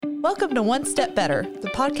Welcome to One Step Better, the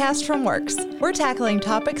podcast from Works. We're tackling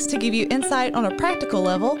topics to give you insight on a practical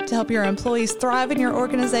level to help your employees thrive in your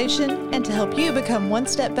organization and to help you become one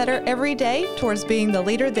step better every day towards being the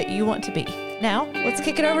leader that you want to be. Now, let's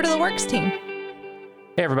kick it over to the Works team.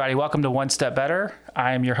 Hey everybody, welcome to One Step Better.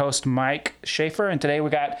 I am your host, Mike Schaefer, and today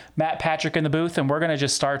we got Matt Patrick in the booth, and we're going to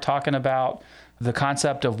just start talking about the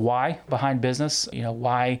concept of why behind business,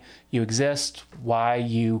 why you exist, why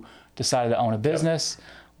you decided to own a business,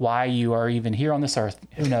 why you are even here on this earth.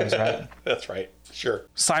 Who knows, right? That's right. Sure.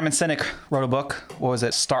 Simon Sinek wrote a book. What was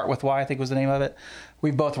it? Start With Why, I think was the name of it.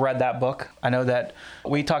 We've both read that book. I know that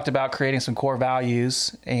we talked about creating some core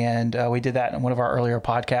values, and we did that in one of our earlier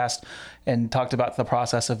podcasts and talked about the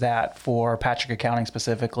process of that for Patrick Accounting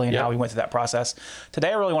specifically and how we went through that process. Today,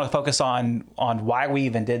 I really want to focus on why we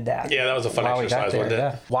even did that. Yeah, that was a fun exercise, wasn't it?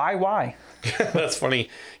 Yeah. Why? That's funny.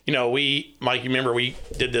 Mike, you remember we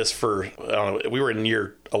did this for, we were in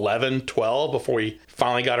year 11, 12 before we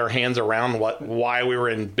finally got our hands around why we were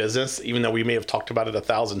in business, even though we may have talked about it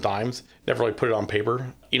 1,000 times, never really put it on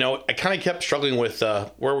paper. I kind of kept struggling with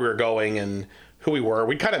where we were going and who we were.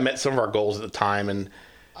 We kind of met some of our goals at the time, and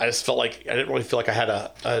I just felt like I didn't really feel like I had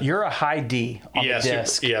a You're a high D on the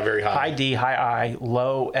disc. Yeah, very high. High D, high I,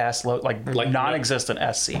 low S, like non-existent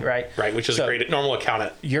SC, right? Right, which is a great normal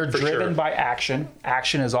accountant. You're driven by action.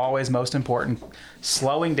 Action is always most important.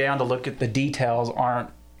 Slowing down to look at the details aren't.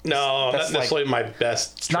 No, that's not necessarily my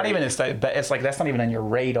best. It's not even. It's like that's not even on your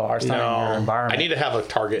radar. It's not in your environment. I need to have a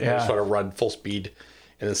target and just sort of run full speed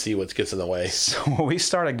and then see what gets in the way. So when we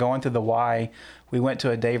started going through the why, we went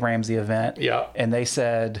to a Dave Ramsey event. Yeah. And they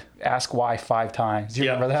said, "Ask why 5 times." Do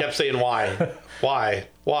you remember that? Kept saying why, why.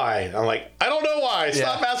 I'm like, I don't know why.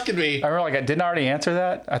 Stop asking me. I remember, I didn't already answer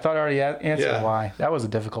that. I thought I already answered why. That was a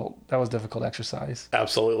difficult exercise.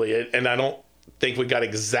 Absolutely, and I don't think we got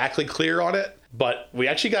exactly clear on it. But we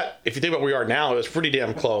actually got, if you think about where we are now, it was pretty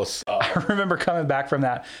damn close. I remember coming back from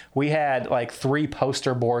that. We had like 3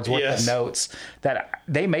 poster boards worth of notes that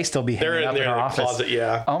they may still be hanging up in our office. Closet,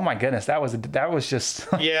 yeah. Oh my goodness, that was just.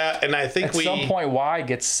 Yeah, and I think at some point, why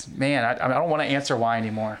gets, I don't want to answer why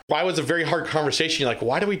anymore. Why was a very hard conversation. Like,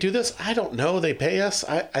 why do we do this? I don't know. They pay us.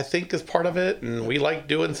 I think is part of it, and we like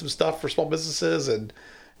doing some stuff for small businesses, and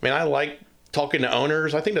I like talking to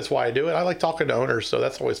owners. I think that's why I do it. I like talking to owners, so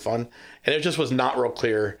that's always fun. And it just was not real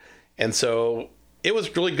clear. And so it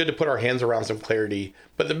was really good to put our hands around some clarity.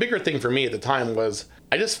 But the bigger thing for me at the time was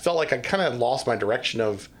I just felt like I kind of lost my direction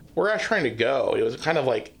of where I was trying to go. It was kind of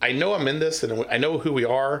like, I know I'm in this and I know who we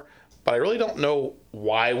are, but I really don't know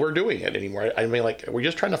why we're doing it anymore. are we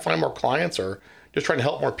just trying to find more clients or just trying to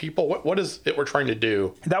help more people? What is it we're trying to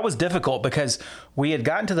do? That was difficult because we had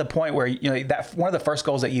gotten to the point where, that one of the first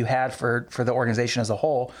goals that you had for the organization as a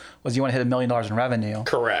whole was you want to hit $1 million in revenue.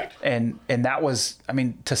 Correct. And that was,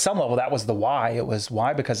 to some level, that was the why. It was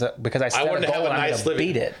why because I set wanted a goal to have a nice living.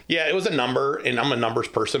 Beat it. Yeah, it was a number, and I'm a numbers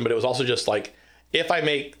person, but it was also just like, if I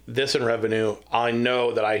make this in revenue, I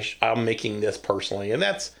know that I'm making this personally. And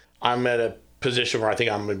I'm at a position where I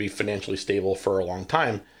think I'm going to be financially stable for a long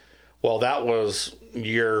time. Well, that was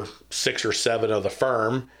year 6 or 7 of the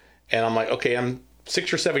firm. And I'm like, okay, I'm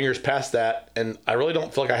 6 or 7 years past that. And I really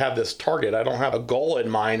don't feel like I have this target. I don't have a goal in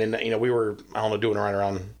mind. And, we were, doing right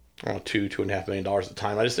around $2.5 million at the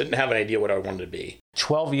time. I just didn't have an idea what I wanted to be.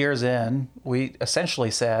 12 years in, we essentially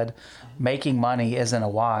said making money isn't a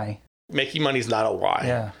why. Making money is not a why.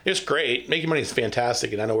 Yeah. It's great. Making money is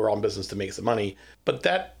fantastic. And I know we're all in business to make some money. But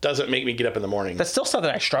that doesn't make me get up in the morning. That's still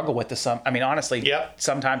something I struggle with. Honestly,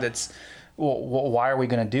 sometimes it's, well, why are we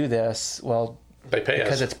going to do this? Well, they pay us.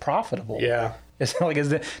 Because it's profitable. Yeah. It's like, does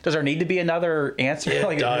there need to be another answer?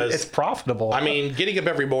 It does. It's profitable. Getting up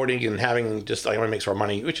every morning and having just, I want to make some more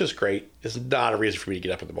money, which is great, is not a reason for me to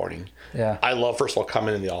get up in the morning. Yeah. I love, first of all,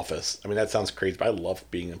 coming in the office. That sounds crazy, but I love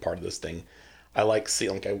being a part of this thing. I like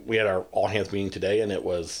seeing, we had our all hands meeting today, and it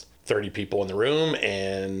was 30 people in the room,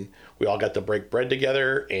 and we all got to break bread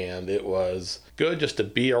together, and it was good just to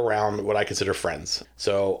be around what I consider friends.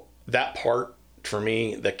 So that part, for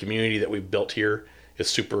me, the community that we've built here is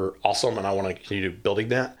super awesome, and I want to continue building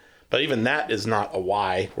that. But even that is not a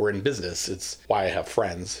why we're in business. It's why I have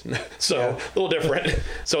friends. So a little different.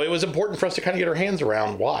 So it was important for us to kind of get our hands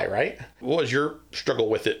around why, right? What was your struggle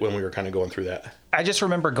with it when we were kind of going through that? I just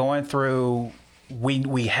remember going through,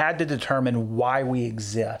 we had to determine why we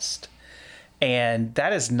exist. And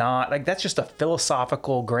that is not, that's just a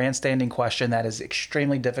philosophical, grandstanding question that is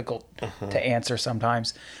extremely difficult to answer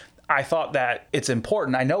sometimes. I thought that it's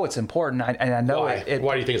important. I know it's important. I know why.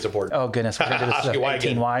 Why do you think it's important? Oh goodness, we're gonna do this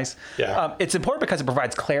 18 whys. Yeah. It's important because it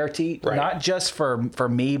provides clarity, not just for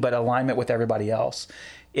me, but alignment with everybody else.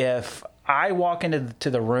 If I walk into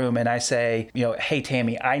the room and I say, hey,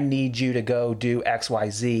 Tammy, I need you to go do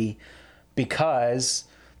XYZ because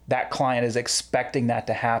that client is expecting that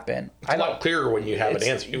to happen. It's a lot clearer when you have an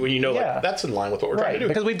answer, when you know like, that's in line with what we're trying to do.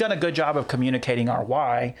 Because we've done a good job of communicating our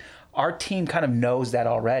why. Our team kind of knows that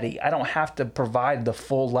already. I don't have to provide the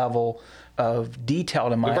full level of detail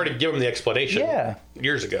to my... We've already given them the explanation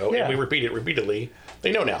years ago, and we repeat it repeatedly.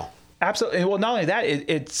 They know now. Absolutely. Well, not only that,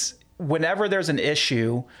 it's whenever there's an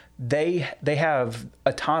issue, they have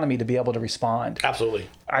autonomy to be able to respond. Absolutely.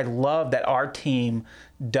 I love that our team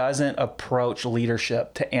doesn't approach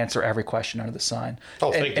leadership to answer every question under the sun.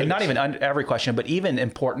 And not even every question, but even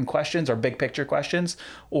important questions or big picture questions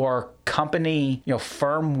or company,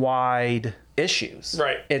 firm-wide issues.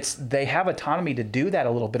 Right. They have autonomy to do that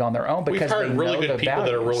a little bit on their own because we've hired really good people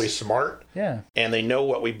values. that are really smart. Yeah. And they know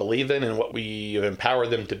what we believe in and what we empower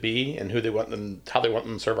them to be and how they want them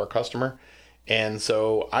to serve our customer. And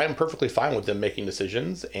so I'm perfectly fine with them making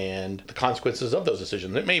decisions and the consequences of those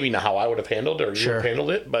decisions. It may be not how I would have handled it or you would have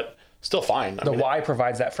handled it, but still fine. The why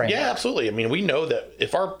provides that framework. Yeah, absolutely. I mean, we know that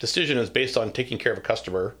if our decision is based on taking care of a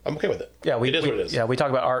customer, I'm okay with it. Yeah, it is what it is. Yeah, we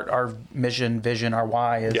talk about our mission, vision, our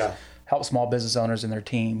why is help small business owners and their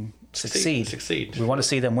team succeed. We want to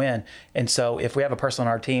see them win. And so if we have a person on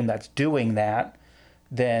our team that's doing that,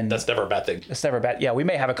 then that's never a bad thing. It's never bad. Yeah, we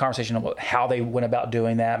may have a conversation about how they went about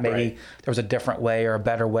doing that. Maybe there was a different way or a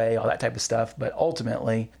better way, all that type of stuff. But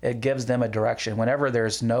ultimately, it gives them a direction. Whenever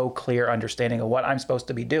there's no clear understanding of what I'm supposed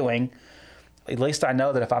to be doing, at least I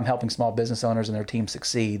know that if I'm helping small business owners and their team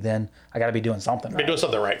succeed, then I got to be doing something right. Be doing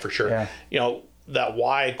something right for sure. Yeah. That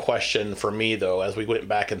why question for me, though, as we went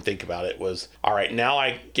back and think about it, was, all right, now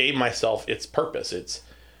I gave myself its purpose. It's,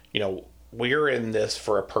 we're in this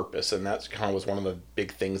for a purpose. And that's kind of was one of the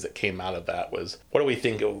big things that came out of that was, what do we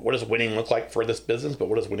think of, what does winning look like for this business? But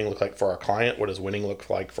what does winning look like for our client? What does winning look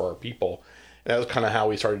like for our people? And that was kind of how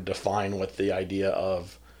we started to define what the idea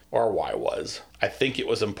of our why was. I think it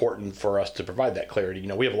was important for us to provide that clarity.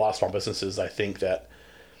 We have a lot of small businesses. I think that,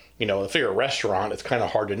 if you're a restaurant, it's kind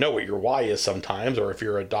of hard to know what your why is sometimes, or if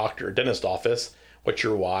you're a doctor or dentist office, what's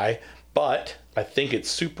your why? But I think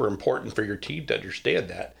it's super important for your team to understand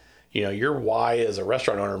that. Your why as a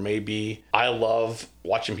restaurant owner may be, I love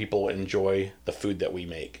watching people enjoy the food that we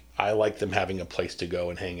make. I like them having a place to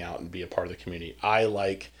go and hang out and be a part of the community. I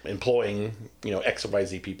like employing, X, Y,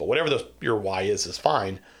 Z people. Whatever your why is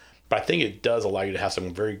fine. But I think it does allow you to have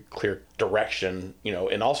some very clear direction,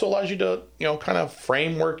 and also allows you to, kind of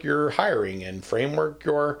framework your hiring and framework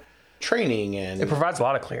your training. And it provides a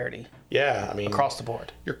lot of clarity. Yeah, I mean, across the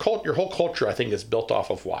board. Your whole culture, I think, is built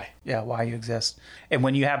off of why. Yeah, why you exist. And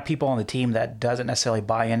when you have people on the team that doesn't necessarily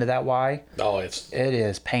buy into that why, it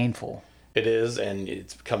is painful. It is, and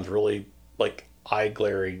it becomes really like eye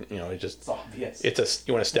glaring. It's obvious.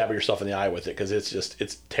 You want to stab yourself in the eye with it because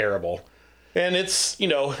it's terrible. And it's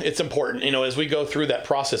important, as we go through that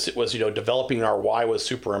process, it was, developing our why was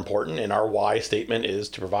super important. And our why statement is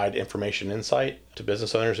to provide information insight to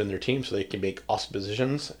business owners and their team so they can make awesome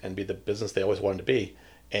decisions and be the business they always wanted to be.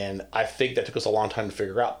 And I think that took us a long time to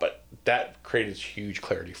figure out, but that created huge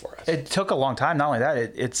clarity for us. It took a long time. Not only that,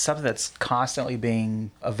 it's something that's constantly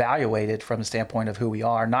being evaluated from the standpoint of who we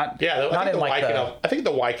are. I think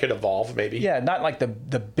the why could evolve, maybe. Yeah, not like the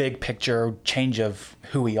big picture change of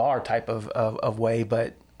who we are type of way,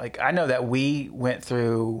 but like I know that we went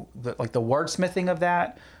through the wordsmithing of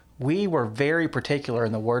that. We were very particular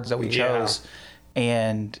in the words that we chose,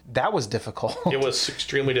 and that was difficult. It was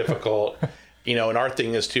extremely difficult. And our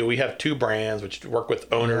thing is too, we have two brands which work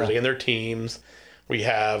with owners and their teams. We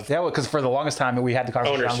have... Yeah, because for the longest time we had the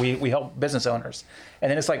conversation we help business owners.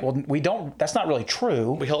 And then it's like, well, we don't, that's not really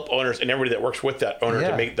true. We help owners and everybody that works with that owner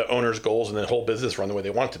to make the owner's goals and the whole business run the way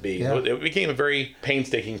they want it to be. Yeah. So it became a very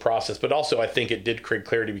painstaking process, but also I think it did create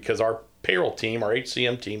clarity because our payroll team, our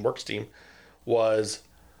HCM team, works team, we're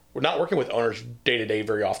not working with owners day to day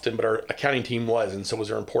very often, but our accounting team was. And so it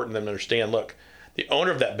was important for them to understand, look, the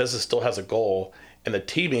owner of that business still has a goal, and the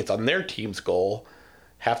teammates on their team's goal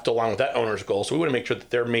have to align with that owner's goal. So we want to make sure that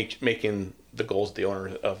they're making the goals of the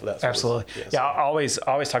owner of that. Absolutely. Yes. Yeah, I always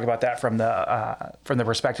talk about that from the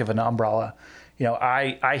perspective of an umbrella.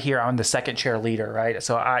 I hear I'm the second chair leader, right?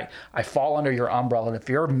 So I fall under your umbrella. And if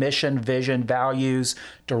your mission, vision, values,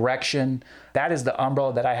 direction, that is the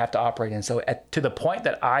umbrella that I have to operate in. So to the point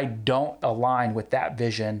that I don't align with that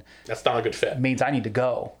vision, that's not a good fit. Means I need to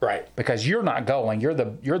go, right? Because you're not going. You're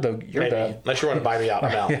the unless you want to buy me out.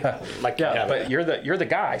 I'm out. But you're the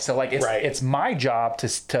guy. So it's my job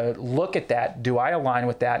to look at that. Do I align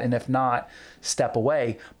with that? And if not, step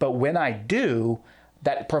away. But when I do,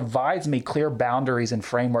 that provides me clear boundaries and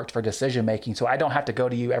frameworks for decision making. So I don't have to go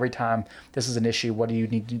to you every time this is an issue. What do you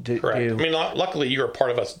need to do? Correct. I mean, luckily you're a part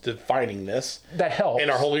of us defining this. That helps. And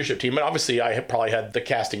our whole leadership team. And obviously I probably had the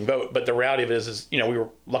casting vote, but the reality of it is, we were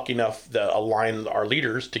lucky enough to align our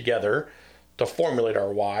leaders together to formulate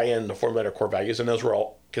our why and to formulate our core values. And those were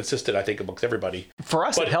all consistent, I think, amongst everybody. For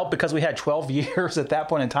us, it helped because we had 12 years at that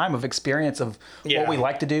point in time of experience of what we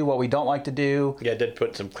like to do, what we don't like to do. Yeah, it did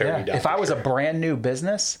put some clarity down. If I was a brand new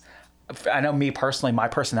business, I know me personally, my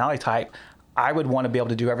personality type, I would want to be able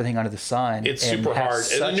to do everything under the sun. It's super hard.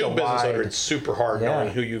 As a new business owner, it's super hard knowing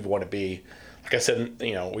who you want to be. Like I said,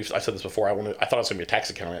 I've said this before. I thought I was going to be a tax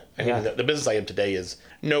accountant. And the business I am today is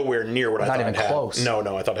nowhere near what I thought I'd have. Not even close. No,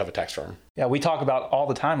 I thought I'd have a tax firm. Yeah, we talk about all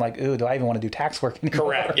the time, like, ooh, do I even want to do tax work anymore?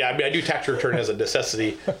 Correct. Yeah, I mean, I do tax return as a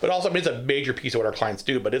necessity, but also, I mean, it's a major piece of what our clients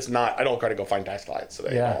do. But it's not. I don't try to go find tax clients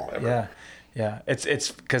today. Yeah.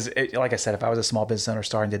 It's because, like I said, if I was a small business owner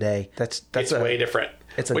starting today, it's way different.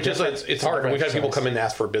 It's hard. We've had people come in and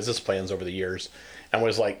ask for business plans over the years, and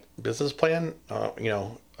was like, business plan,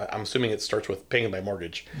 I'm assuming it starts with paying my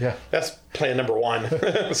mortgage. Yeah. That's plan number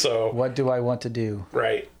one. So what do I want to do?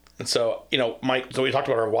 Right. And so, so we talked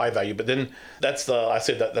about our why value, but then that's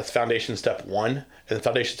foundation step one. And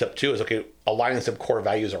foundation step two is, aligning some core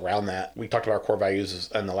values around that. We talked about our core values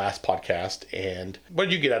in the last podcast. And what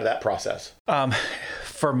did you get out of that process?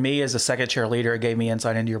 For me, as a second chair leader, it gave me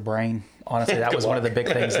insight into your brain. Honestly, that was one of the big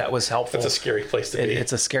things that was helpful. It's a scary place to be.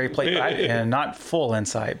 It's a scary place, and not full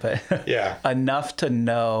insight, but enough to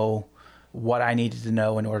know what I needed to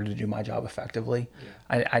know in order to do my job effectively.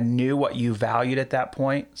 Yeah. I knew what you valued at that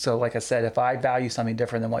point. So like I said, if I value something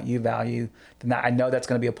different than what you value, then I know that's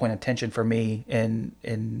going to be a point of tension for me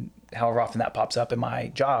in however often that pops up in my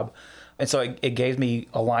job. And so it gave me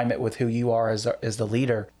alignment with who you are as the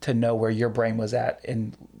leader to know where your brain was at.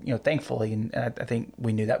 And, thankfully, and I think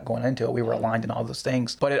we knew that going into it, we were aligned in all those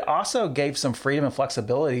things. But it also gave some freedom and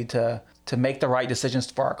flexibility to make the right decisions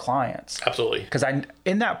for our clients. Absolutely. Because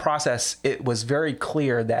in that process, it was very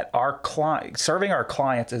clear that serving our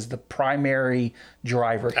clients is the primary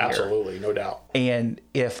driver here. Absolutely, no doubt. And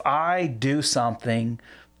if I do something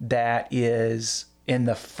that is in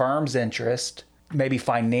the firm's interest, maybe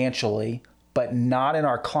financially, but not in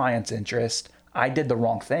our client's interest, I did the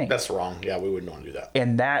wrong thing. That's wrong. Yeah, we wouldn't want to do that.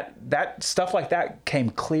 And that stuff like that came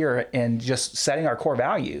clear in just setting our core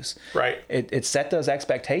values. Right. It set those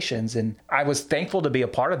expectations, and I was thankful to be a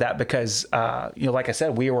part of that because, like I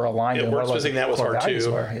said, we were aligned. Yeah, wordsmithing that was hard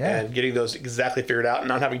too, and getting those exactly figured out, and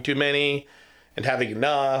not having too many, and having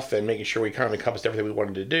enough, and making sure we kind of encompassed everything we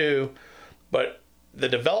wanted to do. But the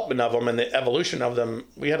development of them and the evolution of them,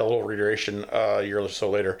 we had a little reiteration a year or so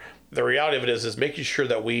later. The reality of it is making sure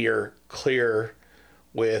that we are clear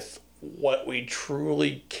with what we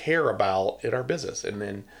truly care about in our business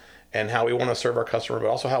and how we want to serve our customer, but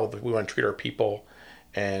also how we want to treat our people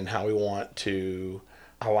and how we want to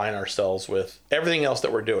align ourselves with everything else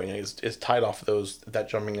that we're doing is tied off of that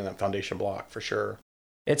jumping in that foundation block for sure.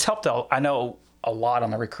 It's helped out, I know, a lot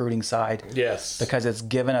on the recruiting side. Yes. Because it's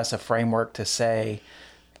given us a framework to say,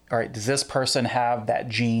 all right, does this person have that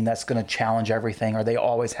gene that's going to challenge everything? Are they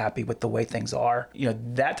always happy with the way things are?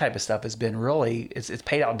 That type of stuff has been it's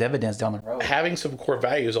paid out dividends down the road. Having some core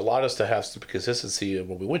values allowed us to have some consistency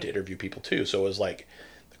when we went to interview people too. So it was like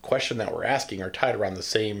the question that we're asking are tied around the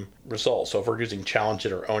same result. So if we're using challenge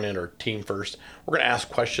it or own it or team first, we're going to ask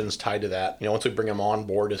questions tied to that. Once we bring them on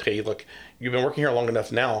board, is, hey, look, you've been working here long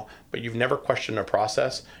enough now, but you've never questioned a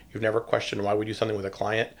process. You've never questioned why we do something with a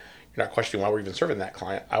client. You're not questioning why we're even serving that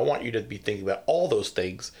client. I want you to be thinking about all those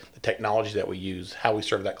things, the technology that we use, how we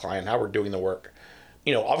serve that client, how we're doing the work.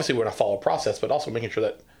 Obviously we're going to follow a process, but also making sure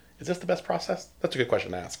that, is this the best process? That's a good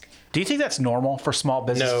question to ask. Do you think that's normal for small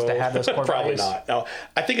businesses to have those core probably values? Not. No,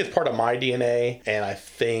 I think it's part of my DNA, and I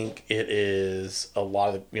think it is a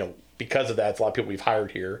lot of, because of that, it's a lot of people we've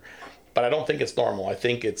hired here. But I don't think it's normal. I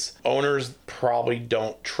think it's owners probably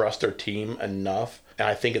don't trust their team enough. And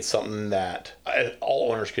I think it's something that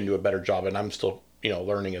all owners can do a better job. And I'm still,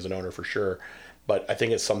 learning as an owner for sure. But I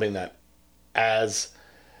think it's something that as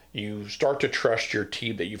you start to trust your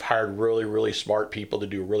team, that you've hired really, really smart people to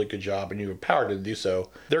do a really good job and you've empowered them to do so,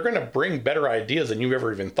 they're going to bring better ideas than you've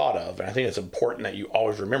ever even thought of. And I think it's important that you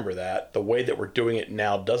always remember that the way that we're doing it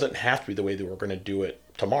now doesn't have to be the way that we're going to do it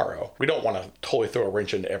tomorrow. We don't want to totally throw a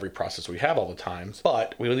wrench into every process we have all the time,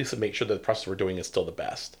 but we at least make sure that the process we're doing is still the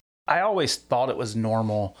best. I always thought it was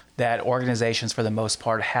normal that organizations, for the most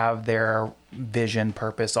part, have their vision,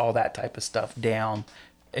 purpose, all that type of stuff down.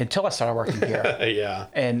 until I started working here. Yeah.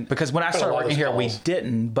 And because when I started working here, we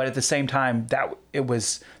didn't, but at the same time, there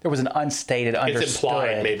was an unstated, understood. It's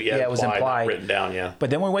implied, maybe. Yeah, it was implied. Written down, yeah. But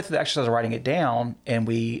then we went through the exercise of writing it down, and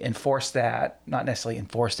we enforced that, not necessarily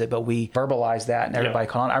enforced it, but we verbalized that, and everybody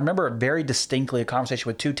caught on. I remember very distinctly a conversation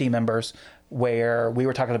with 2 team members where we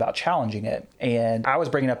were talking about challenging it. And I was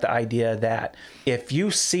bringing up the idea that if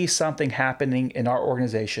you see something happening in our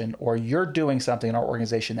organization, or you're doing something in our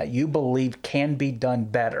organization that you believe can be done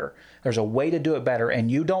better, there's a way to do it better,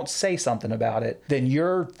 and you don't say something about it, then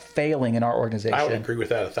you're failing in our organization. I would agree with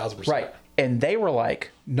that 1,000%. Right. And they were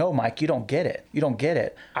like, no, Mike, you don't get it. You don't get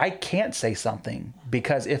it. I can't say something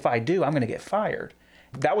because if I do, I'm going to get fired.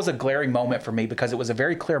 That was a glaring moment for me because it was a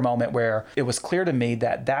very clear moment where it was clear to me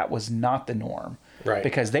that that was not the norm. Right.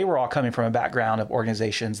 Because they were all coming from a background of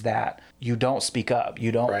organizations that you don't speak up,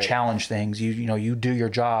 you don't challenge things, you do your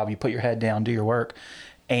job, you put your head down, do your work.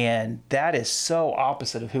 And that is so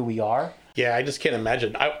opposite of who we are. Yeah, I just can't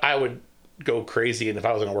imagine. I would go crazy, and if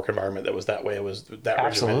I was in a work environment that was that way, it was that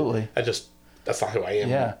Absolutely. Regimen, that's not who I am.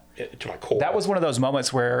 Yeah. To my core. That was one of those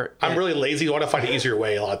moments where I'm really lazy. I want to find an easier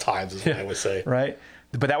way a lot of times, is what I would say. Right.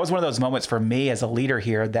 But that was one of those moments for me as a leader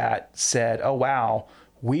here that said, oh, wow,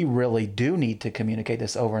 we really do need to communicate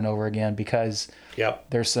this over and over again because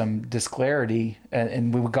there's some disclarity.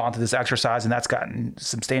 And we've gone through this exercise, and that's gotten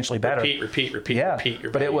substantially better. Repeat.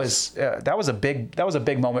 But it was that was a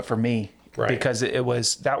big moment for me. Right. Because it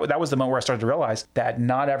was that was the moment where I started to realize that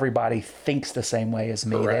not everybody thinks the same way as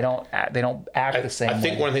me. Correct. They don't act the same way. I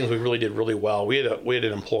think one of the things we really did really well. We had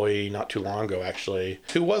an employee not too long ago actually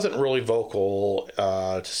who wasn't really vocal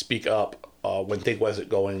to speak up when things wasn't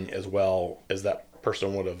going as well as that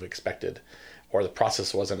person would have expected, or the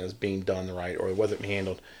process wasn't as being done right, or it wasn't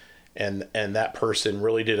handled. And that person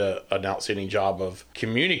really did an outstanding job of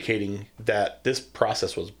communicating that this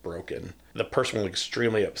process was broken. The person was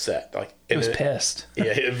extremely upset. He was pissed.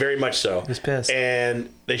 Yeah, very much so. He was pissed. And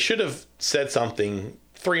they should have said something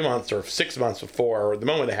 3 months or 6 months before, or the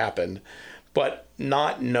moment it happened, but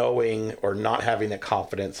not knowing or not having that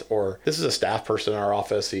confidence. Or this is a staff person in our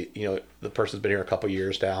office. The person's been here a couple of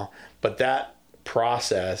years now, but that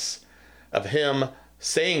process of him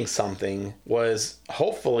saying something was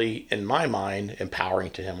hopefully, in my mind, empowering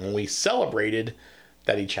to him when we celebrated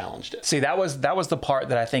that he challenged it. See, that was the part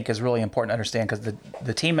that I think is really important to understand, because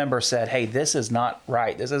the team member said, hey, this is not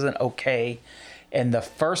right. This isn't okay. And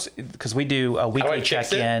because we do a weekly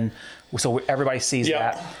check-in, so everybody sees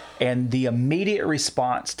that. And the immediate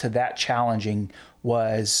response to that challenging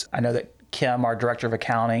was, I know that Kim, our director of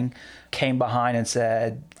accounting, came behind and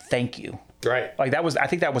said, thank you. Right. I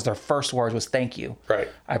think that was their first words was thank you. Right.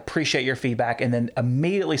 I appreciate your feedback. And then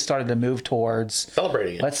immediately started to move towards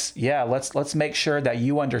celebrating it. Let's make sure that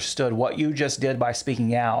you understood what you just did by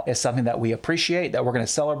speaking out is something that we appreciate, that we're going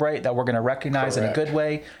to celebrate, that we're going to recognize in a good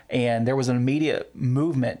way. And there was an immediate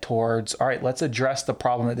movement towards, all right, let's address the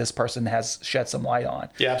problem that this person has shed some light on.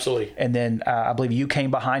 Yeah, absolutely. And then I believe you came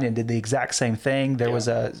behind and did the exact same thing. There was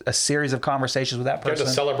a series of conversations with that person. You have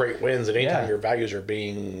to celebrate wins, and anytime your values are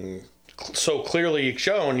being so clearly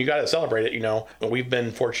shown, you got to celebrate it. And we've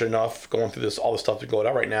been fortunate enough going through all the stuff that's going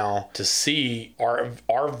on right now to see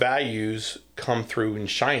our values come through and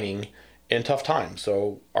shining in tough times.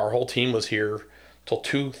 So our whole team was here till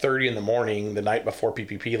 2:30 in the morning the night before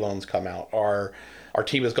PPP loans come out. Our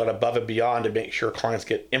team has gone above and beyond to make sure clients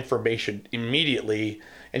get information immediately,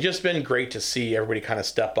 and just been great to see everybody kind of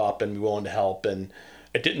step up and be willing to help. And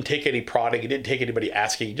it didn't take any prodding, it didn't take anybody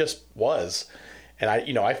asking, it just was. And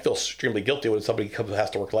I feel extremely guilty when somebody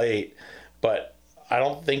has to work late, but I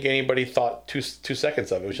don't think anybody thought two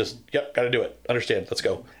seconds of it. It was just, yep, got to do it. Understand, let's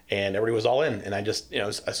go. And everybody was all in. And I just,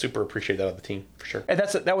 I super appreciate that of the team for sure. And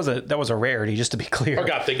that was a rarity, just to be clear. Oh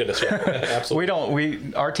God, thank goodness, yeah,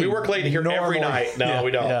 absolutely. Our team. We work late here every night. No,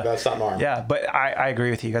 we don't. Yeah. That's not normal. Yeah, but I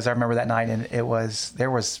agree with you, because I remember that night, and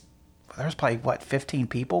there was probably 15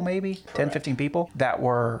 people, maybe 10, 15 people that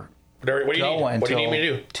were. What do you need? What do you need me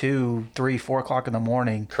to do? 2, 3, 4 o'clock in the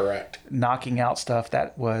morning. Correct. Knocking out stuff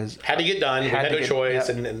that had to get done. We had no choice,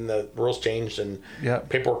 and the rules changed, and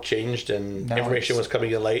paperwork changed, and information was coming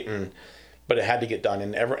in late, but it had to get done.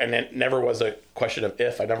 And it never was a question of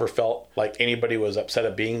if. I never felt like anybody was upset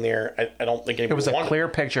at being there. I don't think anybody. It was a clear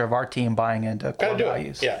picture of our team buying into core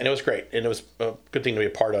values. Yeah, and it was great, and it was a good thing to be a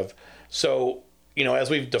part of. So, as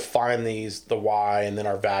we've defined the why and then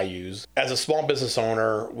our values, as a small business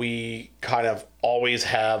owner, we kind of always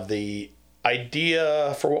have the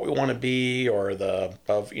idea for what we want to be, or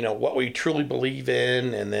what we truly believe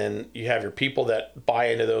in, and then you have your people that buy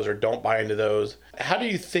into those or don't buy into those. How do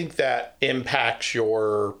you think that impacts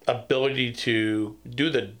your ability to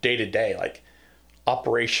do the day-to-day? Like,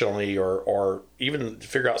 operationally or even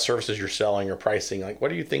figure out services you're selling or pricing, like what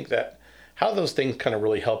do you think how do those things kind of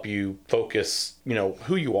really help you focus,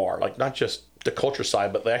 who you are, like not just the culture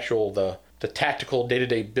side, but the actual, the tactical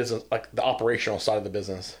day-to-day business, like the operational side of the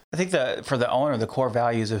business? I think that for the owner, the core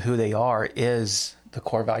values of who they are is the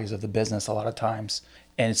core values of the business a lot of times.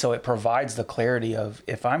 And so it provides the clarity of,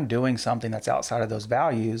 if I'm doing something that's outside of those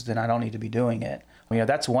values, then I don't need to be doing it.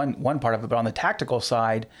 That's one part of it. But on the tactical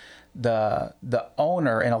side, the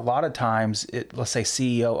owner, and a lot of times, let's say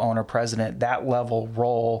CEO, owner, president, that level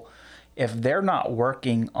role, if they're not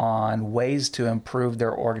working on ways to improve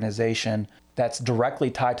their organization that's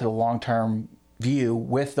directly tied to the long-term view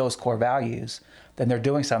with those core values, then they're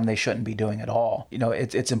doing something they shouldn't be doing at all.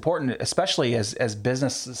 It's important, especially as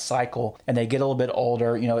businesses cycle and they get a little bit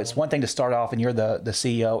older. It's one thing to start off and you're the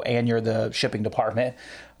CEO and you're the shipping department,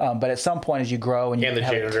 but at some point as you grow and you and the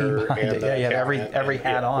have janitor a team behind and it, you have every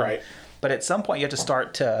hat on. Right. But at some point you have to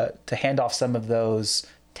start to hand off some of those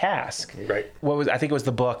tasks. Right. I think it was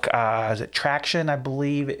the book, is it Traction, I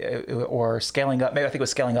believe, or Scaling Up? Maybe I think it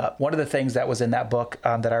was Scaling Up. One of the things that was in that book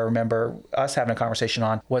that I remember us having a conversation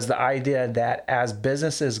on was the idea that as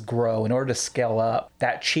businesses grow, in order to scale up,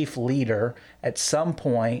 that chief leader at some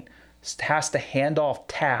point has to hand off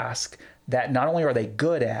tasks that not only are they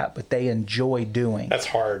good at, but they enjoy doing. That's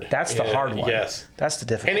hard. That's the hard one. Yes. That's the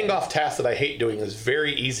difficult. Handing off tasks that I hate doing is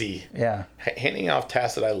very easy. Yeah. Handing off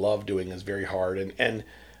tasks that I love doing is very hard. And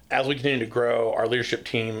as we continue to grow, our leadership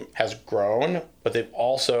team has grown, but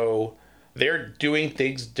they're doing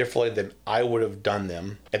things differently than I would have done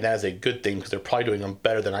them. And that is a good thing, because they're probably doing them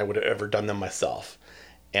better than I would have ever done them myself.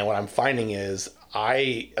 And what I'm finding is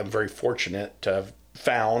I am very fortunate to have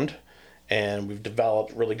found and we've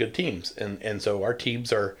developed really good teams. And so our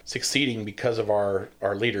teams are succeeding because of our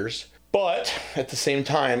leaders. But at the same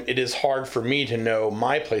time, it is hard for me to know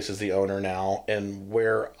my place as the owner now and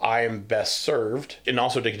where I am best served, and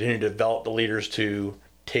also to continue to develop the leaders to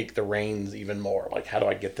take the reins even more. Like, how do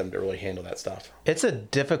I get them to really handle that stuff? It's a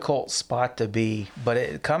difficult spot to be, but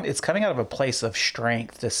it's coming out of a place of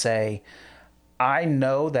strength to say, I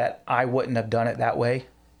know that I wouldn't have done it that way,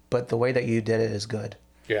 but the way that you did it is good.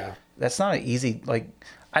 Yeah. That's not an easy,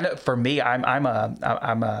 I know for me, I'm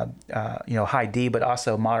a high D, but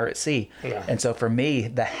also moderate C. Yeah. And so for me,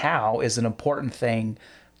 the how is an important thing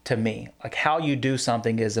to me. Like, how you do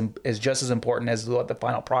something is just as important as what the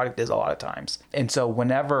final product is a lot of times. And so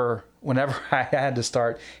whenever I had to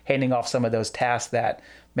start handing off some of those tasks that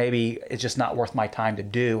maybe it's just not worth my time to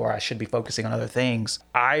do, or I should be focusing on other things,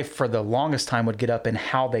 I, for the longest time, would get up in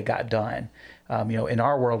how they got done. In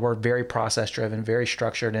our world, we're very process driven, very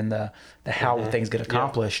structured in the how things get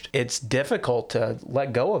accomplished. Yeah. It's difficult to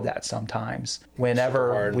let go of that sometimes.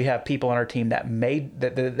 Whenever we have people on our team that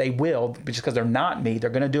they will, just because they're not me, they're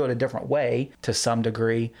going to do it a different way to some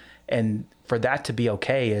degree. And for that to be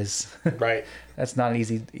okay is right. That's not an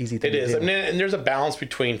easy thing to do. It is. I mean, and there's a balance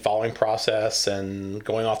between following process and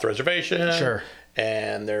going off the reservation. Sure.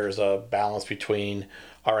 And there's a balance between,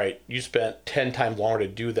 all right, you spent 10 times longer to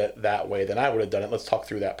do that way than I would have done it. Let's talk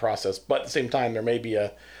through that process. But at the same time, there may be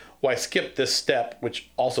I skipped this step,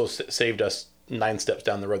 which also saved us 9 steps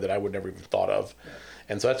down the road that I would never even thought of.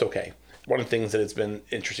 And so that's okay. One of the things that it's been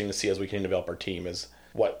interesting to see as we can develop our team is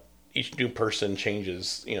what each new person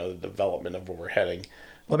changes, the development of where we're heading.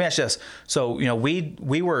 Let me ask you this. So,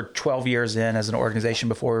 we were 12 years in as an organization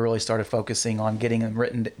before we really started focusing on getting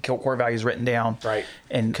them core values written down, right,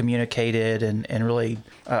 and communicated, and really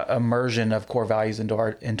immersion of core values into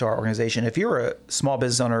our organization. If you're a small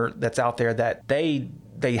business owner that's out there that they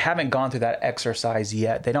haven't gone through that exercise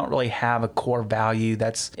yet, they don't really have a core value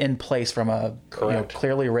that's in place from a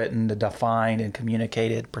clearly written, defined, and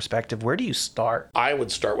communicated perspective, where do you start? I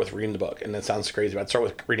would start with reading the book, and that sounds crazy, but I'd start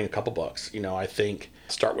with reading a couple books. I think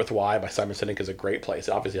Start With Why by Simon Sinek is a great place.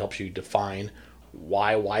 It obviously helps you define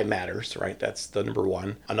why matters, right? That's the number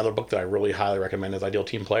one. Another book that I really highly recommend is Ideal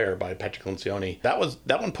Team Player by Patrick Lencioni. That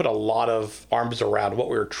one put a lot of arms around what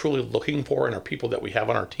we were truly looking for in our people that we have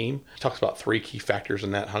on our team. He talks about 3 key factors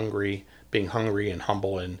in that: being hungry and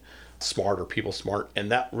humble and smart, or people smart.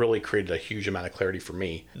 And that really created a huge amount of clarity for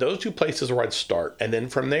me. Those 2 places are where I'd start. And then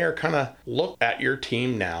from there, kind of look at your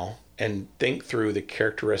team now and think through the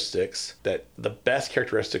best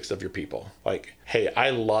characteristics of your people. Like, hey, I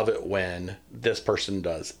love it when this person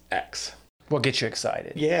does X. What gets you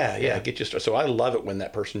excited? Yeah. Get you started. So I love it when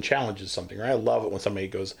that person challenges something, or I love it when somebody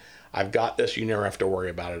goes, I've got this, you never have to worry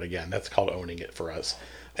about it again. That's called owning it for us.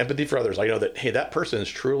 Empathy for others. I know that, hey, that person is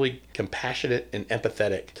truly compassionate and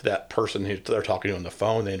empathetic to that person who they're talking to on the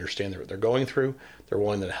phone. They understand what they're going through. They're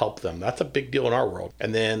willing to help them. That's a big deal in our world.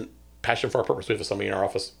 And then passion for our purpose. We have somebody in our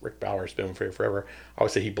office, Rick Bauer, has been here forever. I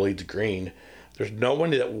always say he bleeds green. There's no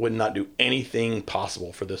one that would not do anything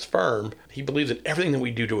possible for this firm. He believes in everything that we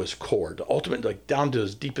do to his core, the ultimate, like down to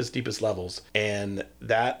his deepest levels. And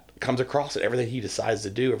that comes across in everything he decides to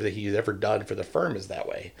do, everything he's ever done for the firm is that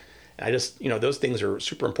way. And I just, those things are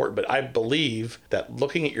super important. But I believe that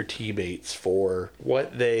looking at your teammates for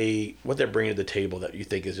what they're bringing to the table that you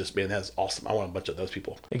think is just, man, that's awesome. I want a bunch of those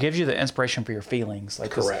people. It gives you the inspiration for your feelings.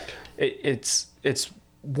 Like correct. It's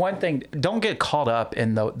one thing. Don't get caught up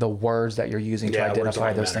in the words that you're using to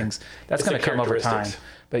identify those things. That's going to come over time.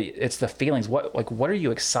 But it's the feelings. What are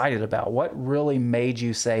you excited about? What really made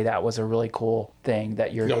you say that was a really cool thing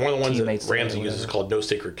that your one of the ones teammates that Ramsey uses is called No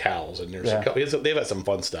Sacred Cows, and there's they've had some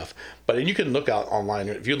fun stuff. But you can look out online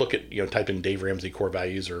if you look at type in Dave Ramsey core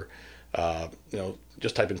values or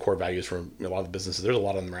just type in core values from a lot of the businesses. There's a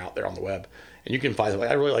lot of them out there on the web, and you can find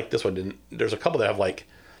I really like this one. And there's a couple that have like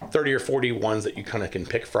 30 or 40 ones that you kind of can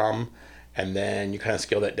pick from. And then you kind of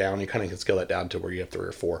scale that down. You kind of can scale that down to where you have 3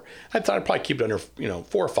 or 4. I thought I'd probably keep it under, 4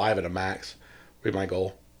 or 5 at a max would be my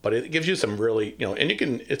goal. But it gives you some really, and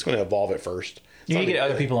it's going to evolve at first. You need to get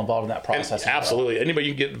other people involved in that process. Absolutely. Anybody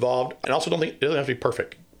you can get involved. And also it doesn't have to be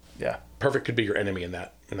perfect. Yeah. Perfect could be your enemy in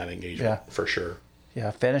that engagement for sure.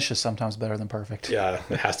 Yeah. Finish is sometimes better than perfect. Yeah,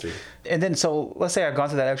 it has to be. And then, so let's say I've gone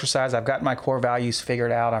through that exercise. I've got my core values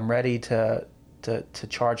figured out. I'm ready to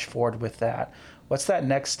charge forward with that. What's that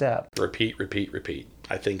next step? Repeat.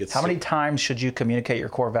 I think it's... How many times should you communicate your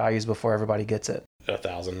core values before everybody gets it?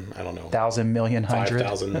 1,000. I don't know. 1,000, million, 100?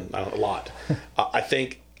 5,000. A lot. I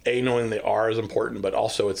think, knowing they are is important, but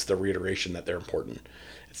also it's the reiteration that they're important.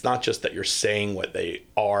 It's not just that you're saying what they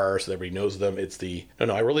are so that everybody knows them. It's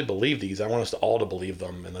no, I really believe these. I want us all to believe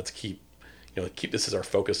them, and let's keep this as our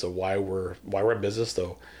focus of why we're in business,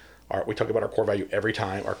 though. We talk about our core value every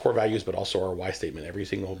time, our core values, but also our why statement, every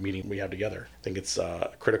single meeting we have together. I think it's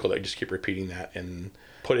critical that you just keep repeating that and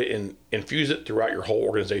infuse it throughout your whole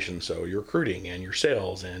organization. So your recruiting and your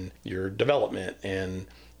sales and your development and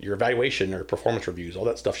your evaluation or performance reviews, all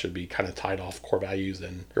that stuff should be kind of tied off core values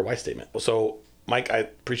and your why statement. So Mike, I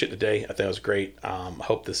appreciate the day. I think it was great. I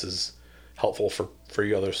hope this is helpful for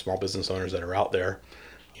you other small business owners that are out there.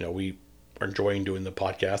 We are enjoying doing the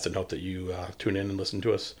podcast and hope that you tune in and listen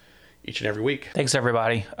to us each and every week. Thanks,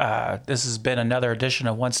 everybody. This has been another edition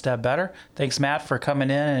of One Step Better. Thanks, Matt, for coming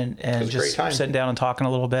in and just sitting down and talking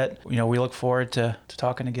a little bit. We look forward to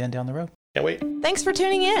talking again down the road. Can't wait. Thanks for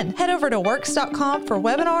tuning in. Head over to works.com for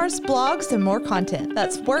webinars, blogs, and more content.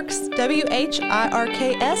 That's works, WHIRKS.com.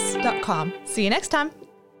 See you next time.